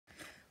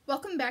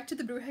Welcome back to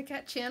the Bruja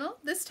Cat channel.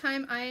 This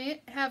time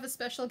I have a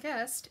special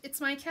guest. It's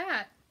my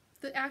cat,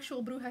 the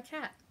actual Bruja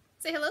cat.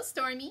 Say hello,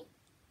 Stormy.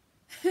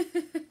 Hi!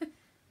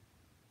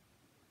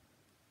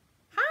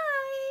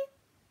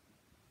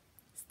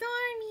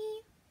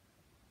 Stormy!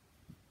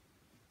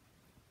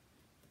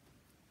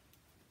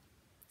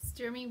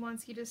 Stormy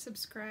wants you to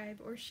subscribe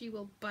or she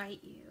will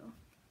bite you.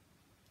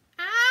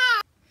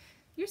 Ah!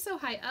 You're so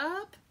high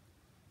up.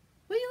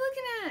 What are you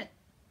looking at?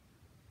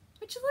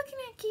 What you looking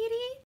at,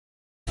 kitty?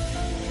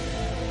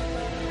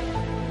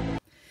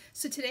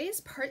 So today is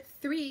part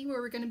 3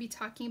 where we're going to be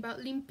talking about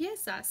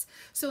limpiezas.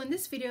 So in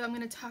this video I'm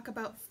going to talk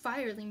about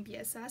fire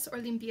limpiezas or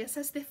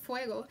limpiezas de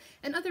fuego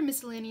and other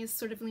miscellaneous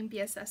sort of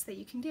limpiezas that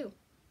you can do.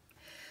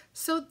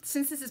 So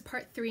since this is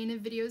part 3 in a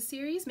video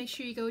series, make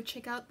sure you go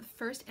check out the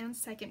first and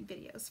second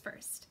videos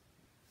first.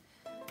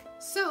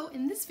 So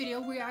in this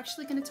video we're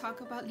actually going to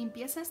talk about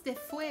limpiezas de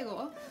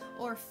fuego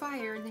or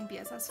fire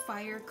limpiezas,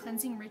 fire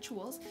cleansing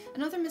rituals,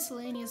 and other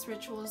miscellaneous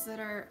rituals that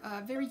are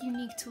very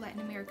unique to Latin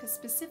America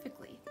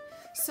specifically.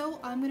 So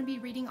I'm going to be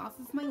reading off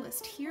of my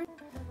list here.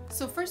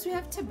 So first we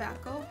have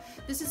tobacco.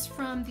 This is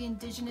from the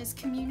indigenous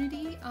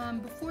community.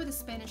 Before the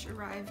Spanish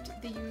arrived,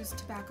 they used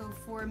tobacco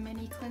for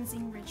many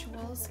cleansing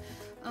rituals.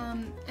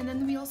 And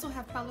then we also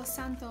have palo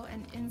santo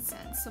and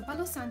incense. So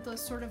palo santo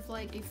is sort of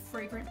like a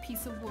fragrant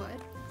piece of wood.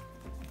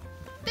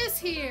 This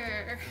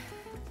here!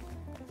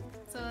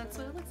 So that's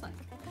what it looks like.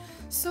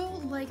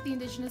 So, like the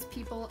indigenous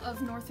people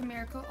of North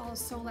America,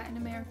 also Latin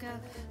America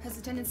has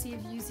a tendency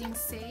of using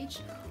sage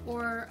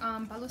or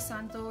palo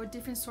santo,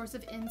 different sorts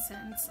of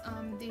incense.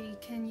 They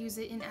can use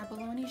it in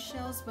abalone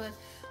shells, but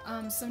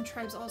some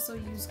tribes also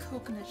use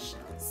coconut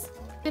shells.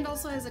 And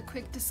also, as a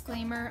quick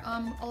disclaimer,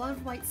 a lot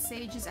of white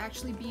sage is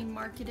actually being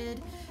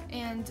marketed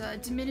and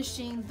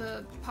diminishing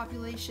the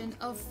population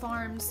of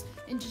farms,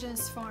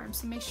 indigenous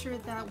farms. So make sure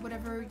that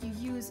whatever you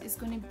use is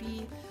going to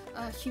be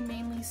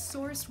humanely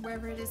sourced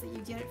wherever it is that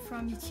you get it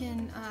from. You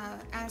can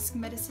ask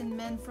medicine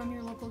men from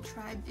your local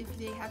tribe if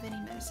they have any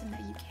medicine that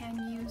you can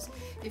use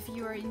if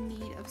you are in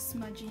need of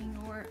smudging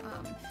or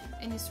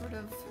any sort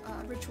of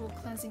ritual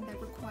cleansing that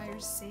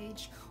requires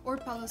sage or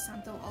palo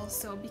santo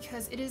also,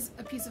 because it is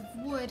a piece of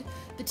wood.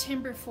 The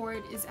timber for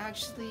it is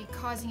actually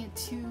causing it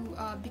to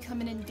become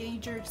an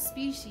endangered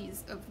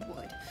species of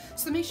wood.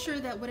 So make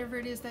sure that whatever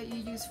it is that you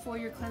use for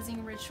your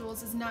cleansing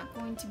rituals is not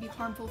going to be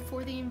harmful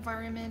for the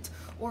environment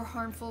or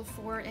harmful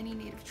for any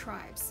native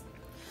tribes.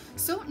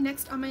 So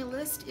next on my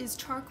list is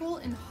charcoal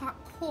and hot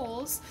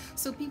coals.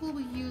 So people will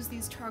use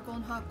these charcoal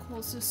and hot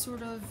coals to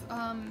sort of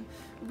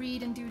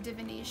read and do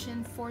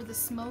divination for the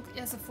smoke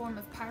as a form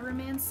of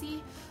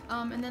pyromancy,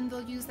 and then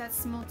they'll use that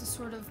smoke to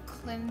sort of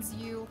cleanse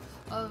you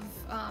of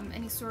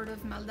any sort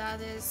of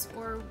maldades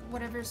or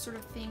whatever sort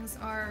of things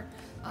are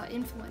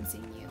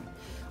influencing you.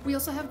 We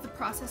also have the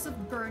process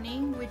of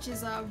burning, which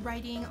is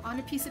writing on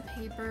a piece of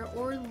paper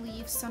or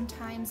leaf.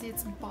 Sometimes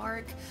it's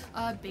bark,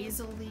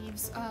 basil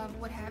leaves,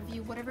 what have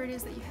you, whatever it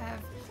is that you have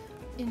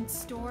in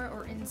store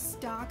or in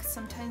stock.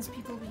 Sometimes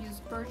people will use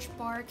birch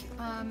bark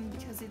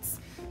because it's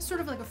sort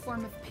of like a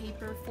form of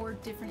paper for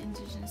different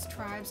indigenous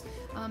tribes.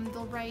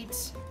 They'll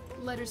write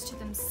letters to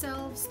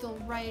themselves, they'll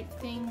write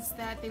things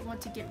that they want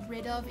to get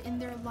rid of in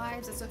their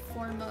lives as a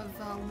form of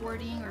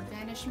warding or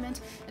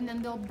banishment, and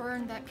then they'll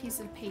burn that piece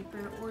of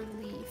paper or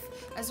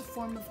leaf as a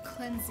form of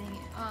cleansing.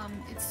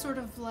 It's sort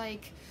of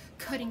like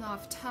cutting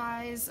off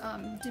ties,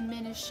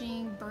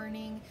 diminishing,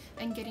 burning,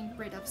 and getting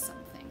rid of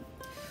something.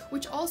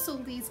 Which also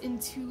leads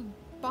into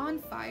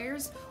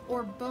bonfires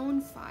or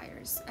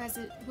bonefires, as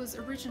it was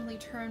originally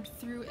termed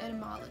through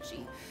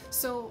etymology.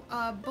 So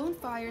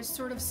bonfires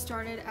sort of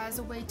started as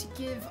a way to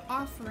give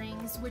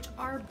offerings which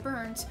are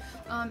burnt,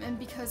 and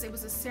because it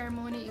was a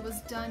ceremony, it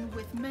was done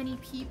with many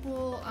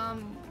people,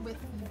 with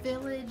the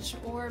village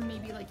or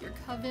maybe like your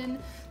coven,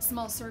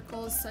 small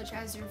circles such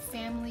as your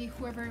family,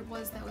 whoever it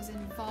was that was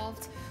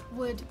involved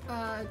would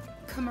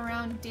come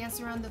around, dance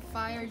around the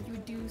fire. You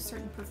would do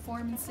certain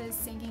performances,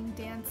 singing,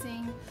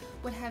 dancing,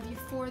 what have you,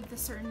 for the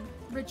certain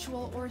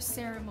ritual or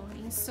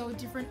ceremony. So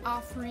different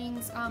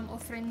offerings,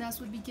 ofrendas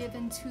would be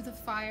given to the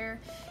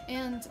fire,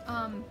 and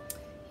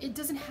it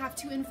doesn't have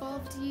to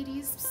involve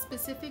deities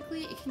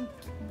specifically. It can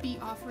be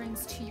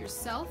offerings to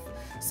yourself.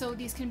 So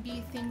these can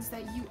be things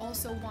that you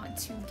also want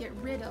to get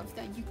rid of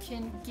that you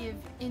can give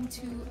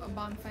into a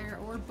bonfire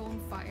or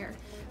bonfire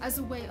as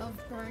a way of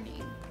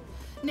burning.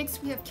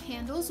 Next we have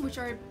candles, which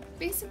are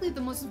basically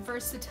the most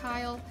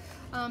versatile,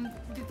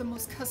 the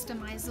most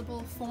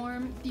customizable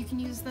form. You can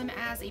use them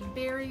as a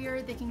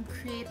barrier, they can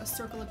create a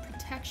circle of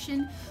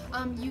protection.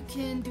 You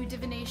can do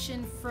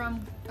divination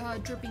from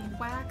dripping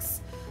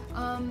wax.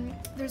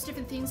 There's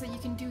different things that you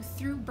can do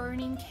through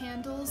burning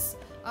candles.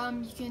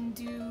 You can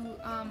do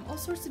all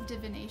sorts of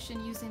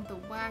divination using the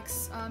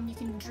wax. You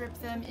can drip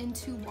them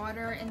into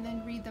water and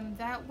then read them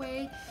that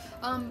way.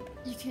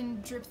 You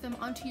can drip them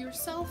onto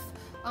yourself,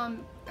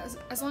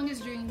 as long as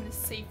you're doing this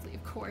safely,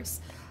 of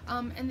course.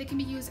 And they can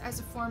be used as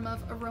a form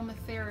of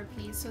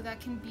aromatherapy, so that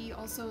can be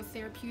also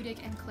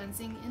therapeutic and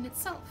cleansing in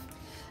itself.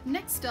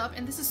 Next up,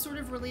 and this is sort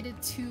of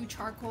related to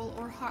charcoal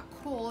or hot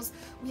coals,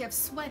 we have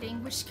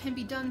sweating, which can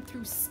be done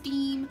through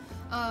steam,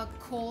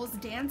 coals,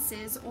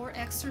 dances, or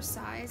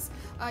exercise.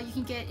 You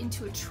can get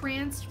into a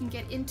trance, you can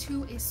get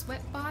into a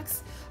sweat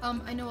box.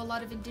 I know a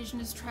lot of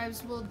indigenous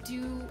tribes will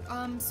do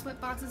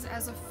sweat boxes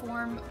as a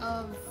form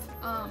of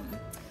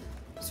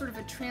sort of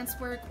a trance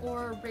work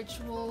or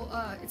ritual.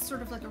 It's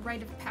sort of like a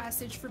rite of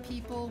passage for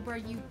people where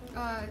you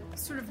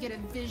sort of get a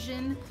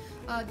vision.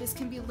 This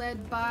can be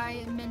led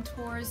by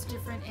mentors,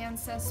 different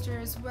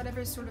ancestors,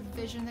 whatever sort of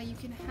vision that you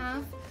can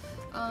have.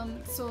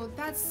 So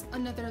that's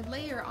another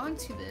layer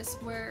onto this,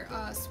 where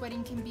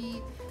sweating can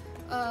be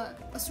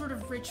a sort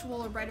of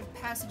ritual or rite of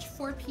passage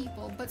for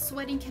people, but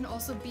sweating can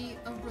also be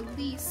a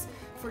release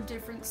for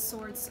different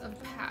sorts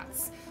of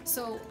paths.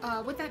 So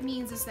what that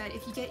means is that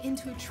if you get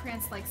into a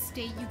trance-like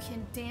state, you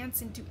can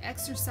dance and do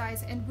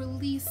exercise and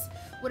release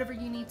whatever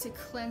you need to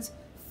cleanse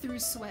through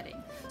sweating.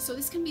 So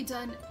this can be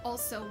done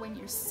also when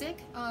you're sick.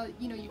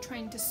 You know, you're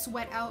trying to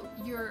sweat out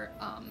your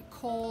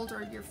cold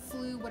or your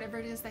flu, whatever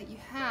it is that you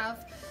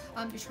have.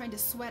 You're trying to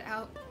sweat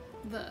out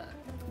the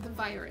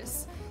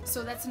virus.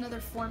 So that's another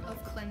form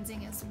of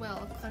cleansing as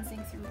well,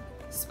 cleansing through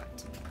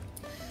sweat.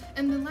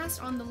 And then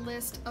last on the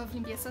list of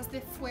limpiezas de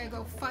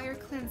fuego, fire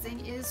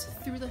cleansing, is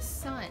through the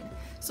sun.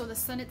 So the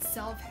sun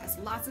itself has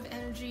lots of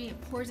energy,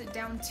 it pours it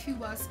down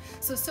to us.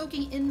 So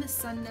soaking in the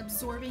sun and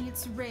absorbing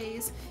its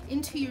rays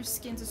into your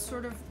skin to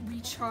sort of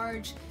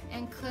recharge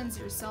and cleanse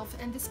yourself.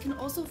 And this can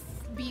also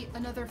be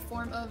another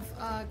form of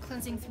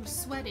cleansing through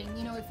sweating.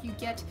 You know, if you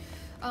get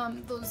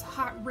those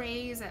hot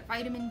rays, that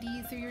vitamin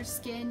D through your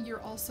skin, you're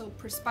also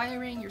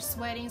perspiring, you're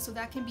sweating, so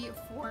that can be a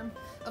form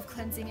of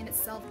cleansing in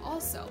itself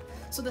also.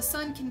 So the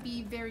sun can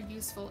be very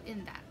useful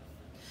in that.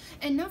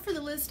 And now for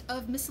the list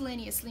of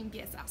miscellaneous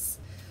limpiezas.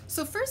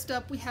 So first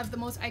up, we have the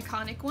most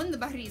iconic one, the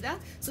barrida.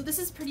 So this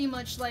is pretty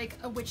much like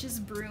a witch's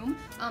broom.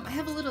 I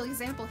have a little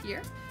example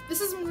here.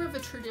 This is more of a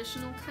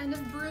traditional kind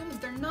of broom.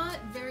 They're not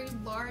very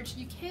large.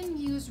 You can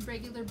use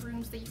regular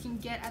brooms that you can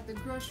get at the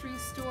grocery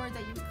store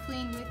that you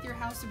clean with your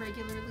house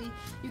regularly.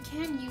 You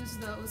can use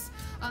those.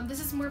 This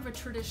is more of a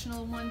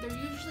traditional one. They're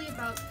usually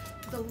about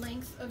the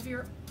length of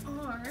your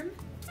arm.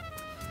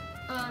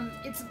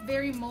 It's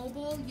very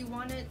mobile. You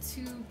want it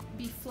to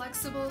be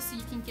flexible so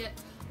you can get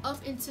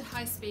up into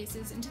high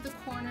spaces, into the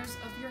corners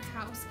of your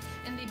house,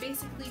 and they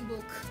basically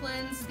will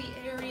cleanse the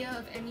area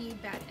of any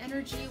bad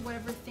energy,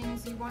 whatever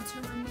things you want to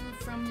remove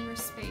from your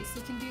space.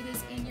 You can do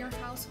this in your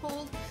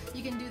household.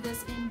 You can do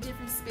this in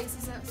different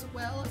spaces as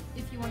well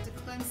if you want to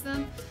cleanse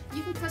them.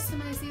 You can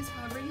customize these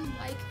however you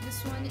like.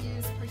 This one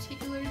is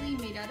particularly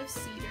made out of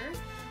cedar.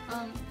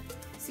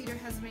 Cedar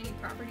has many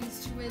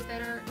properties to it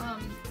that are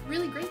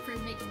really great for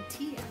making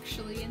tea,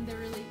 actually, and they're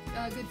really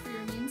good for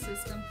your immune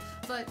system.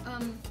 But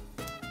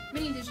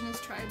many indigenous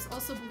tribes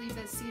also believe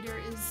that cedar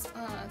is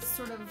a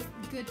sort of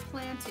good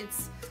plant.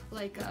 It's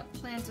like a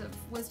plant of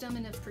wisdom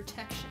and of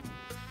protection.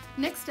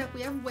 Next up,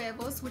 we have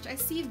huevos, which I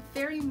see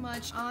very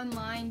much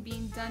online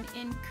being done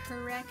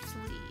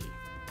incorrectly.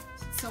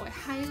 So I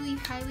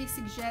highly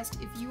suggest,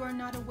 if you are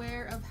not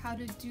aware of how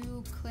to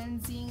do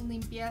cleansing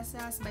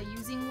limpiezas by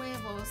using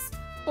huevos,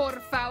 por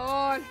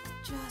favor,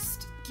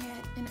 just get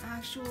an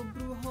actual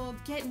brujo,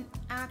 get an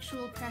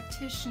actual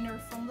practitioner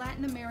from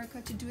Latin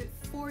America to do it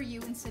for you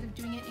instead of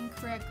doing it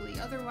incorrectly.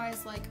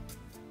 Otherwise, like,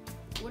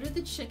 what did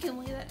the chicken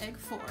lay that egg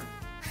for?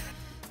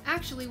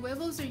 Actually,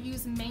 huevos are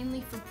used mainly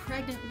for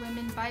pregnant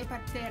women by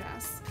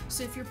parteras.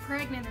 So if you're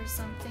pregnant or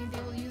something,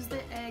 they will use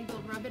the egg,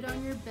 they'll rub it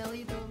on your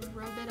belly, they'll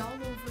rub it all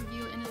over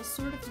you, and it'll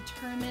sort of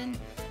determine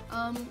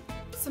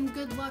some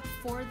good luck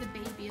for the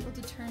baby. It'll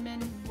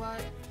determine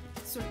what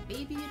sort of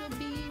baby it'll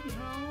be, you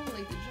know,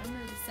 like the gender,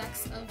 the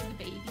sex of the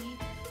baby.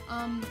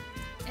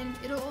 And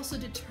it'll also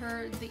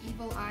deter the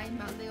evil eye,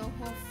 mal de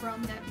ojo,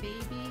 from that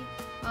baby.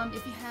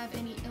 If you have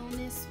any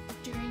illness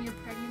during your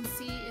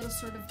pregnancy, it'll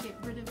sort of get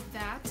rid of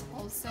that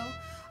also.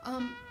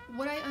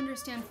 What I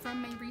understand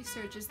from my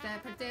research is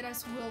that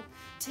parteras will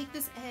take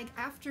this egg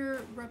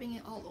after rubbing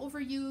it all over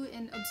you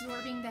and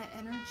absorbing that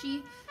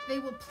energy. They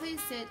will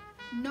place it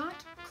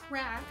not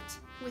cracked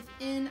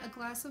within a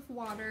glass of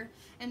water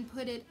and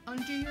put it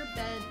under your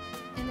bed,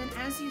 and then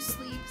as you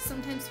sleep,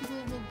 sometimes people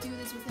will do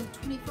this within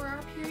a 24-hour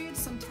period,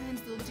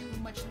 sometimes they'll do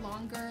much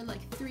longer,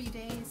 like 3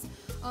 days,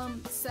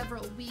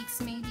 several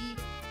weeks maybe,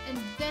 and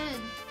then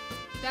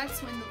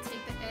that's when they'll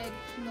take the egg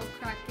and they'll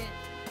crack it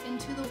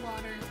into the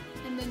water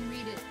and then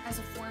read it as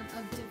a form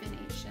of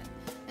divination.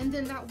 And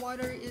then that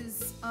water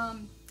is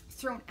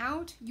thrown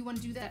out. You want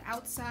to do that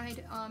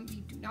outside.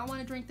 You do not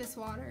want to drink this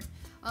water.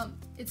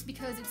 It's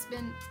because it's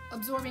been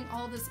absorbing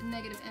all this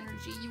negative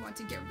energy. You want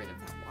to get rid of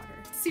that water.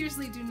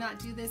 Seriously, do not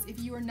do this. If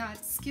you are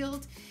not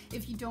skilled,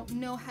 if you don't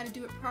know how to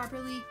do it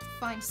properly,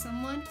 find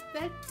someone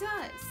that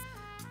does.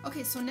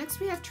 Okay, so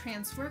next we have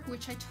trance work,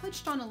 which I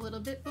touched on a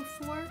little bit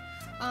before.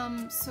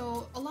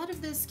 So a lot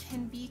of this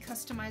can be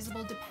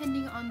customizable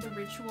depending on the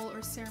ritual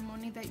or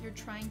ceremony that you're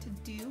trying to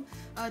do.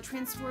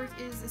 Trance work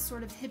is a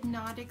sort of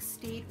hypnotic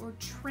state or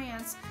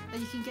trance that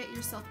you can get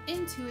yourself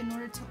into in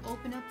order to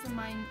open up the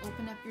mind,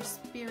 open up your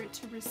spirit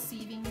to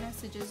receiving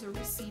messages or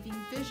receiving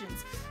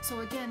visions. So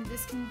again,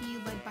 this can be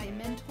led by a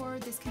mentor,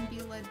 this can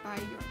be led by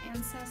your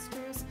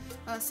ancestors,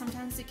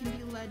 sometimes it can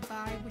be led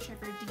by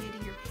whichever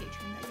deity or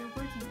patron that you're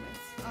working with.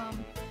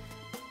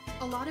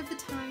 A lot of the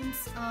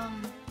times,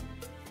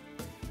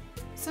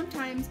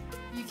 sometimes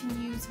you can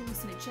use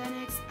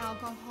hallucinogenics,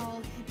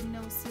 alcohol,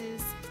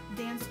 hypnosis,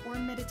 dance, or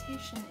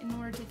meditation in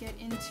order to get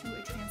into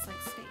a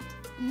trance-like state.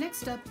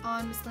 Next up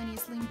on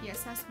Miscellaneous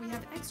Limpiezas, we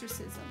have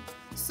exorcism.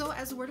 So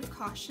as a word of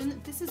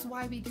caution, this is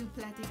why we do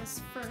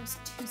pláticas first,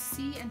 to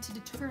see and to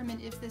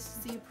determine if this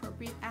is the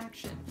appropriate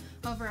action.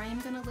 However, I am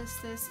going to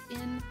list this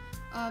in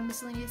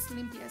Miscellaneous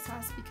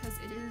Limpiezas because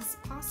it is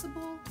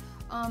possible.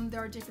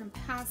 There are different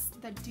paths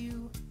that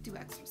do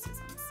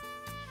exorcisms.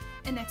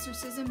 An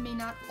exorcism may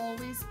not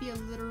always be a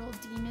literal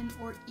demon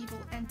or evil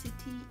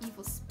entity,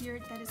 evil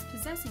spirit that is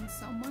possessing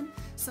someone.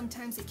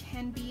 Sometimes it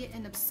can be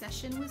an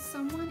obsession with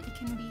someone. It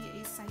can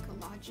be a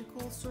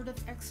psychological sort of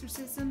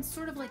exorcism,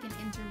 sort of like an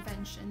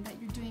intervention that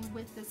you're doing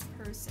with this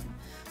person.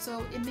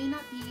 So it may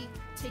not be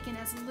taken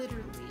as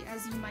literally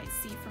as you might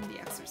see from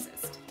The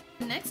Exorcist.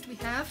 Next we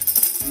have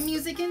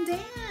music and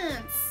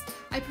dance.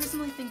 I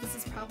personally think this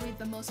is probably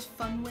the most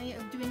fun way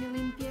of doing a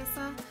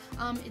limpieza.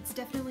 It's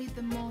definitely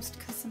the most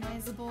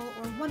customizable,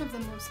 or one of the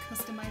most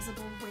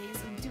customizable ways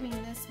of doing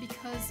this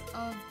because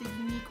of the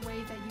unique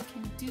way that you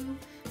can do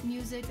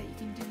music, that you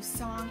can do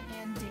song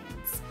and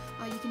dance.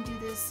 You can do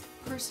this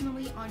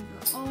personally on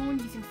your own.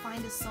 You can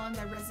find a song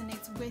that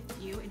resonates with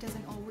you. It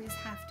doesn't always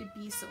have to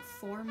be so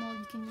formal.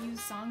 You can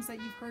use songs that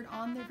you've heard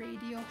on the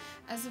radio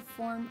as a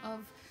form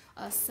of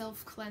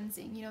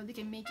self-cleansing. You know, they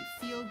can make you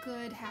feel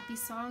good. Happy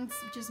songs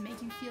just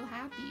make you feel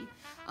happy.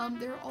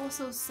 There are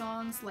also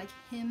songs like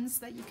hymns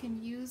that you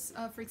can use.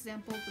 For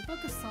example, the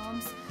Book of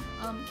Psalms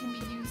can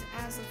be used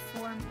as a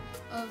form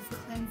of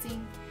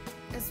cleansing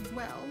as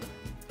well.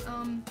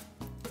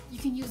 You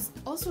can use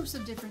all sorts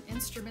of different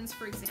instruments.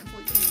 For example,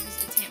 you can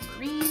use a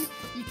tambourine,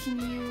 you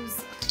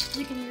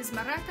can use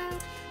maraca,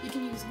 you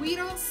can use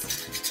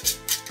güiros,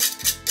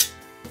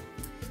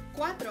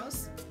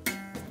 cuatros.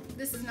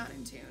 This is not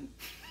in tune.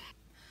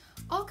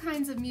 All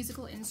kinds of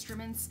musical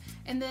instruments,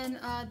 and then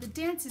the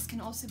dances can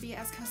also be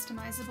as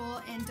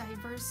customizable and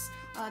diverse.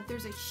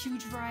 There's a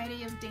huge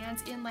variety of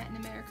dance in Latin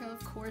America,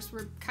 of course.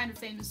 We're kind of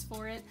famous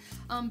for it,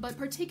 but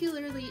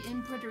particularly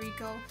in Puerto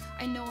Rico,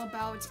 I know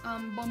about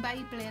bomba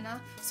y plena,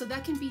 so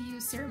that can be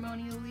used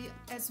ceremonially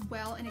as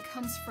well, and it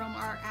comes from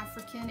our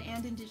African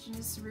and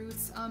indigenous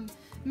roots,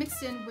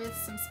 mixed in with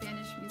some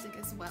Spanish music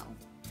as well.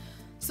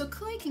 So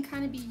clay can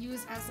kind of be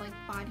used as like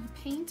body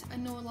paint. I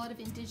know a lot of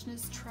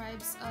indigenous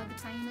tribes,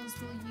 the Tainos,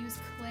 will use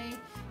clay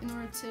in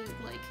order to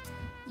like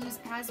use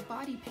as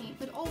body paint,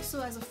 but also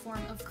as a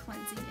form of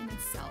cleansing in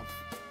itself.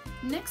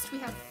 Next we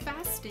have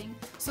fasting.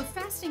 So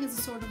fasting is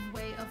a sort of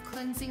way of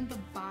cleansing the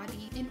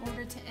body. In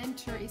order to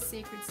enter a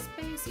sacred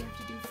space, you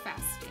have to do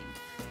fasting.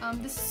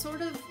 This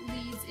sort of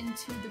leads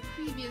into the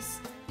previous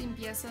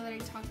limpieza that I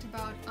talked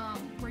about,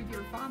 where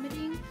you're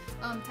vomiting.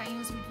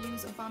 Tainos would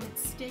use a vomit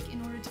stick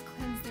in order to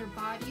cleanse their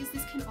bodies.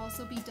 This can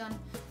also be done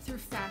through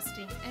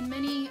fasting, and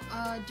many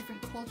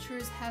different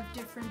cultures have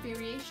different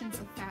variations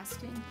of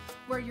fasting,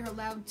 where you're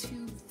allowed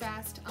to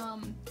fast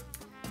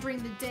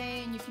during the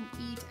day and you can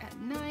eat at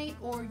night,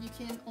 or you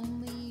can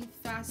only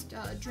fast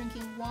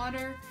drinking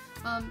water.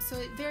 So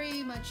it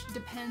very much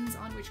depends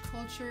on which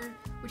culture,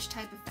 which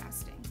type of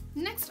fasting.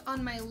 Next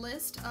on my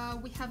list,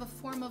 we have a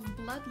form of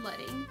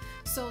bloodletting.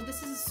 So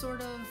this is a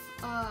sort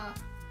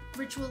of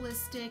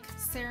ritualistic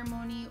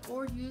ceremony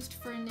or used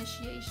for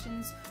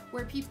initiations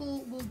where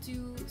people will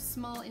do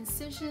small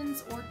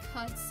incisions or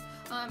cuts.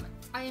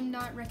 I am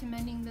not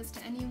recommending this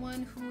to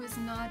anyone who is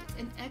not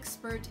an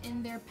expert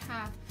in their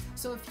path.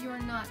 So if you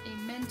are not a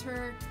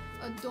mentor,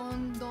 a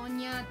don,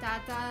 doña,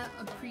 tata,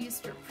 a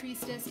priest or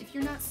priestess, if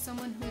you're not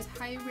someone who is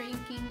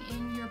high-ranking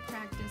in your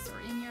practice or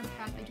in your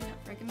path, I do not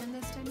recommend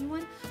this to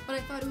anyone, but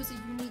I thought it was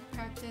a unique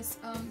practice,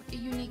 a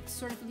unique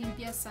sort of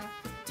limpieza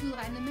to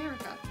Latin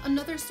America.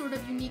 Another sort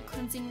of unique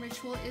cleansing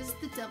ritual is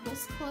the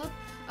Devil's Club.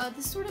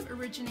 This sort of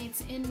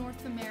originates in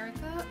North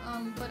America,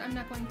 but I'm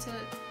not going to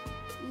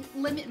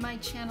limit my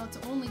channel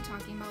to only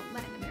talking about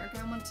Latin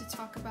America. I want to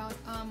talk about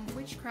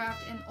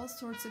witchcraft and all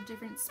sorts of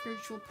different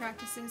spiritual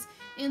practices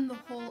in the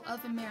whole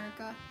of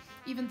America.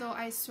 Even though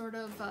I sort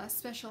of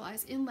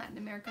specialize in Latin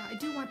America, I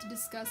do want to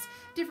discuss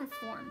different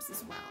forms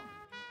as well.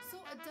 So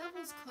a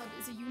Devil's Club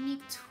is a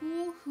unique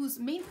tool whose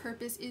main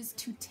purpose is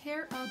to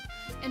tear up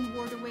and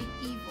ward away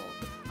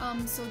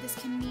evil. So this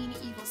can mean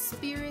evil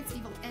spirits,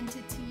 evil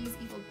entities,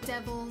 evil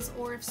devils,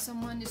 or if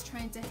someone is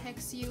trying to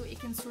hex you, it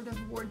can sort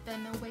of ward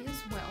them away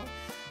as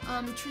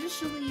well.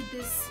 Traditionally,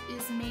 this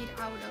is made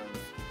out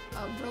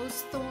of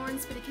rose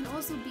thorns, but it can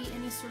also be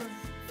any sort of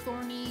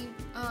thorny,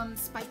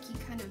 spiky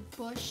kind of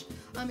bush.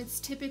 It's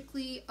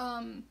typically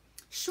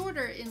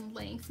shorter in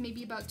length,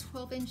 maybe about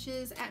 12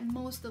 inches, at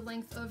most the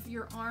length of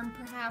your arm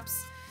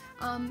perhaps.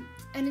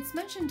 And it's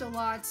mentioned a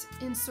lot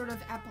in sort of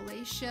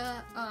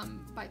Appalachia,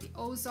 by the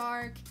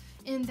Ozark,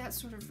 in that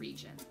sort of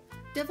region.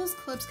 Devil's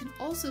clubs can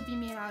also be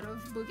made out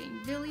of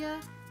bougainvillea,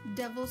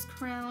 devil's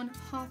crown,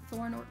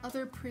 hawthorn, or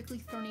other prickly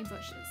thorny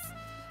bushes.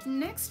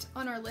 Next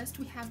on our list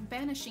we have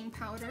banishing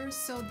powder.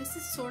 So this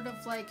is sort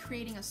of like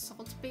creating a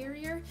salt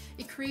barrier.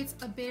 It creates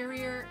a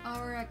barrier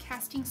or a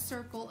casting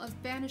circle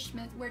of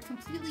banishment where it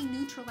completely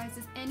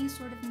neutralizes any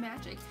sort of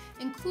magic,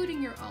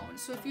 including your own.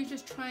 So if you're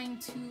just trying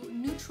to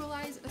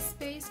neutralize a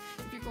space,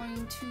 if you're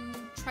going to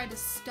try to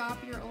stop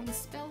your own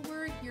spell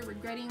work, you're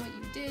regretting what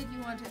you did,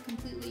 you want to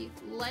completely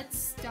let's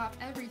stop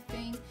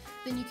everything,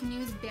 then you can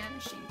use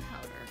banishing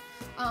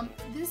powder.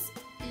 This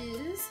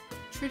is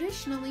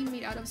traditionally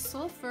made out of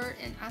sulfur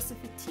and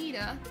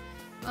asafoetida.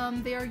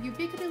 They are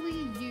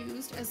ubiquitously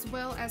used as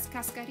well as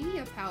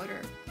cascarilla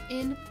powder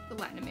in the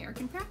Latin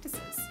American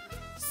practices.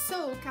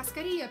 So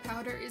cascarilla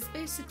powder is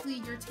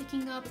basically you're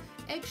taking up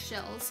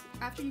eggshells.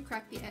 After you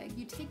crack the egg,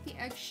 you take the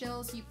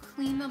eggshells, you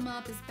clean them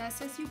up as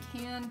best as you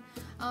can.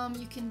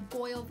 You can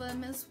boil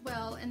them as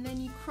well, and then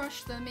you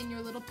crush them in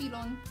your little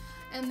pilon.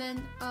 And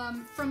then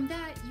from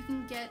that you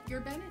can get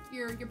your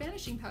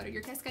banishing powder,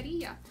 your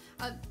cascarilla.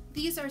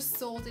 These are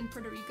sold in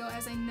Puerto Rico,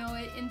 as I know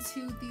it,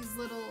 into these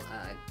little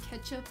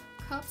ketchup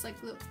cups,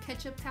 like little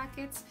ketchup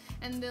packets,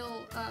 and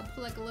they'll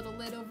put like a little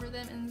lid over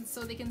them, and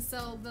so they can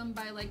sell them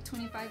by like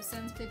 25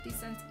 cents, 50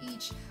 cents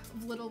each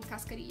of little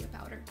cascarilla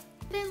powder.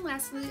 Then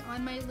lastly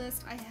on my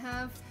list I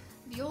have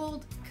the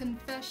old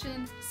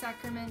confession,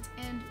 sacrament,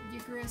 and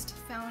Eucharist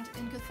found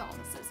in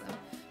Catholicism.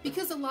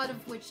 Because a lot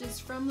of witches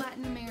from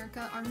Latin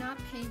America are not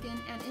pagan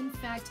and in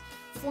fact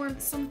form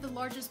some of the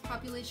largest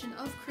population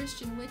of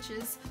Christian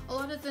witches, a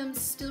lot of them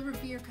still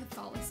revere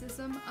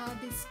Catholicism.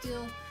 They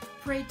still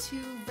pray to,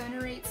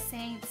 venerate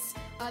saints,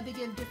 they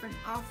give different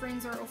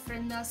offerings or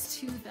ofrendas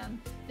to them.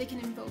 They can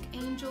invoke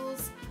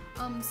angels.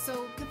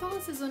 So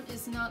Catholicism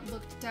is not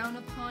looked down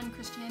upon,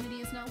 Christianity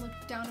is not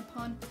looked down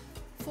upon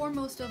for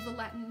most of the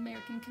Latin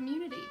American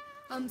community.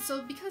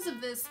 So because of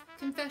this,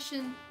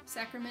 confession,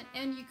 sacrament,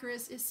 and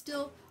Eucharist is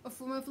still a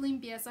form of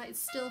limpieza. It's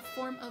still a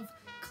form of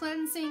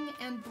cleansing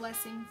and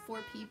blessing for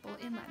people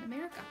in Latin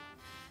America.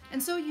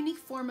 And so a unique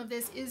form of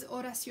this is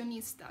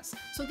oracionistas.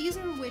 So these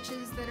are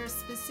witches that are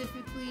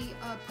specifically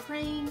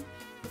praying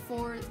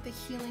for the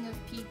healing of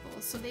people.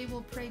 So they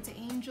will pray to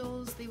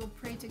angels, they will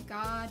pray to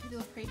God, they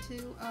will pray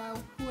to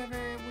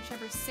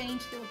whichever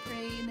saint, they will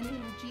pray in the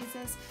name of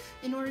Jesus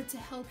in order to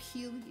help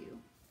heal you.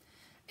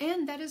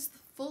 And that is the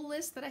full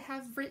list that I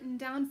have written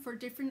down for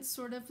different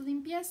sort of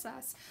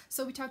limpiezas.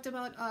 So we talked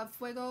about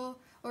fuego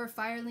or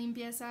fire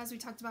limpiezas. We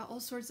talked about all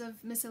sorts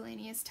of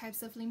miscellaneous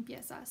types of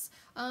limpiezas.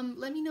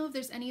 Let me know if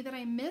there's any that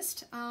I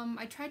missed.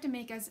 I tried to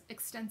make as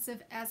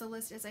extensive as a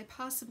list as I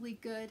possibly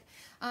could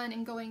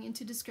and going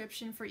into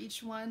description for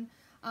each one.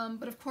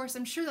 But of course,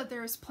 I'm sure that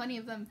there's plenty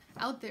of them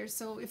out there,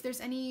 so if there's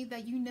any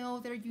that you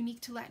know that are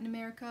unique to Latin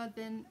America,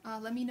 then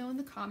let me know in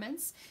the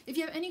comments. If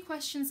you have any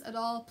questions at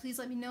all, please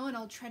let me know and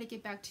I'll try to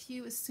get back to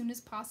you as soon as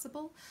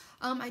possible.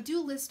 I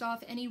do list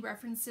off any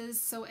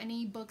references, so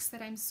any books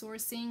that I'm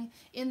sourcing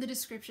in the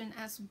description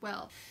as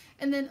well.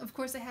 And then, of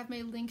course, I have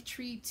my link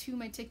tree to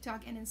my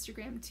TikTok and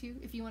Instagram too,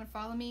 if you want to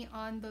follow me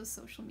on those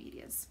social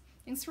medias.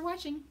 Thanks for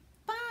watching.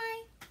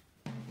 Bye!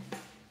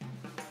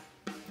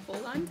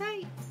 Hold on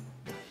tight.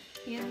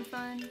 You having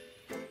fun?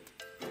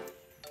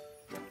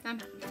 I'm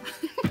having fun.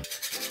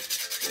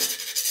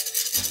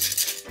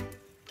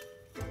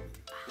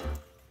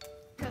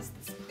 That's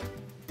this one.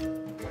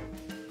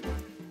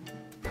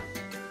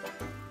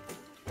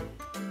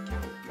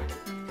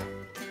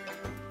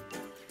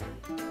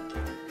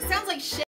 Sounds like shit.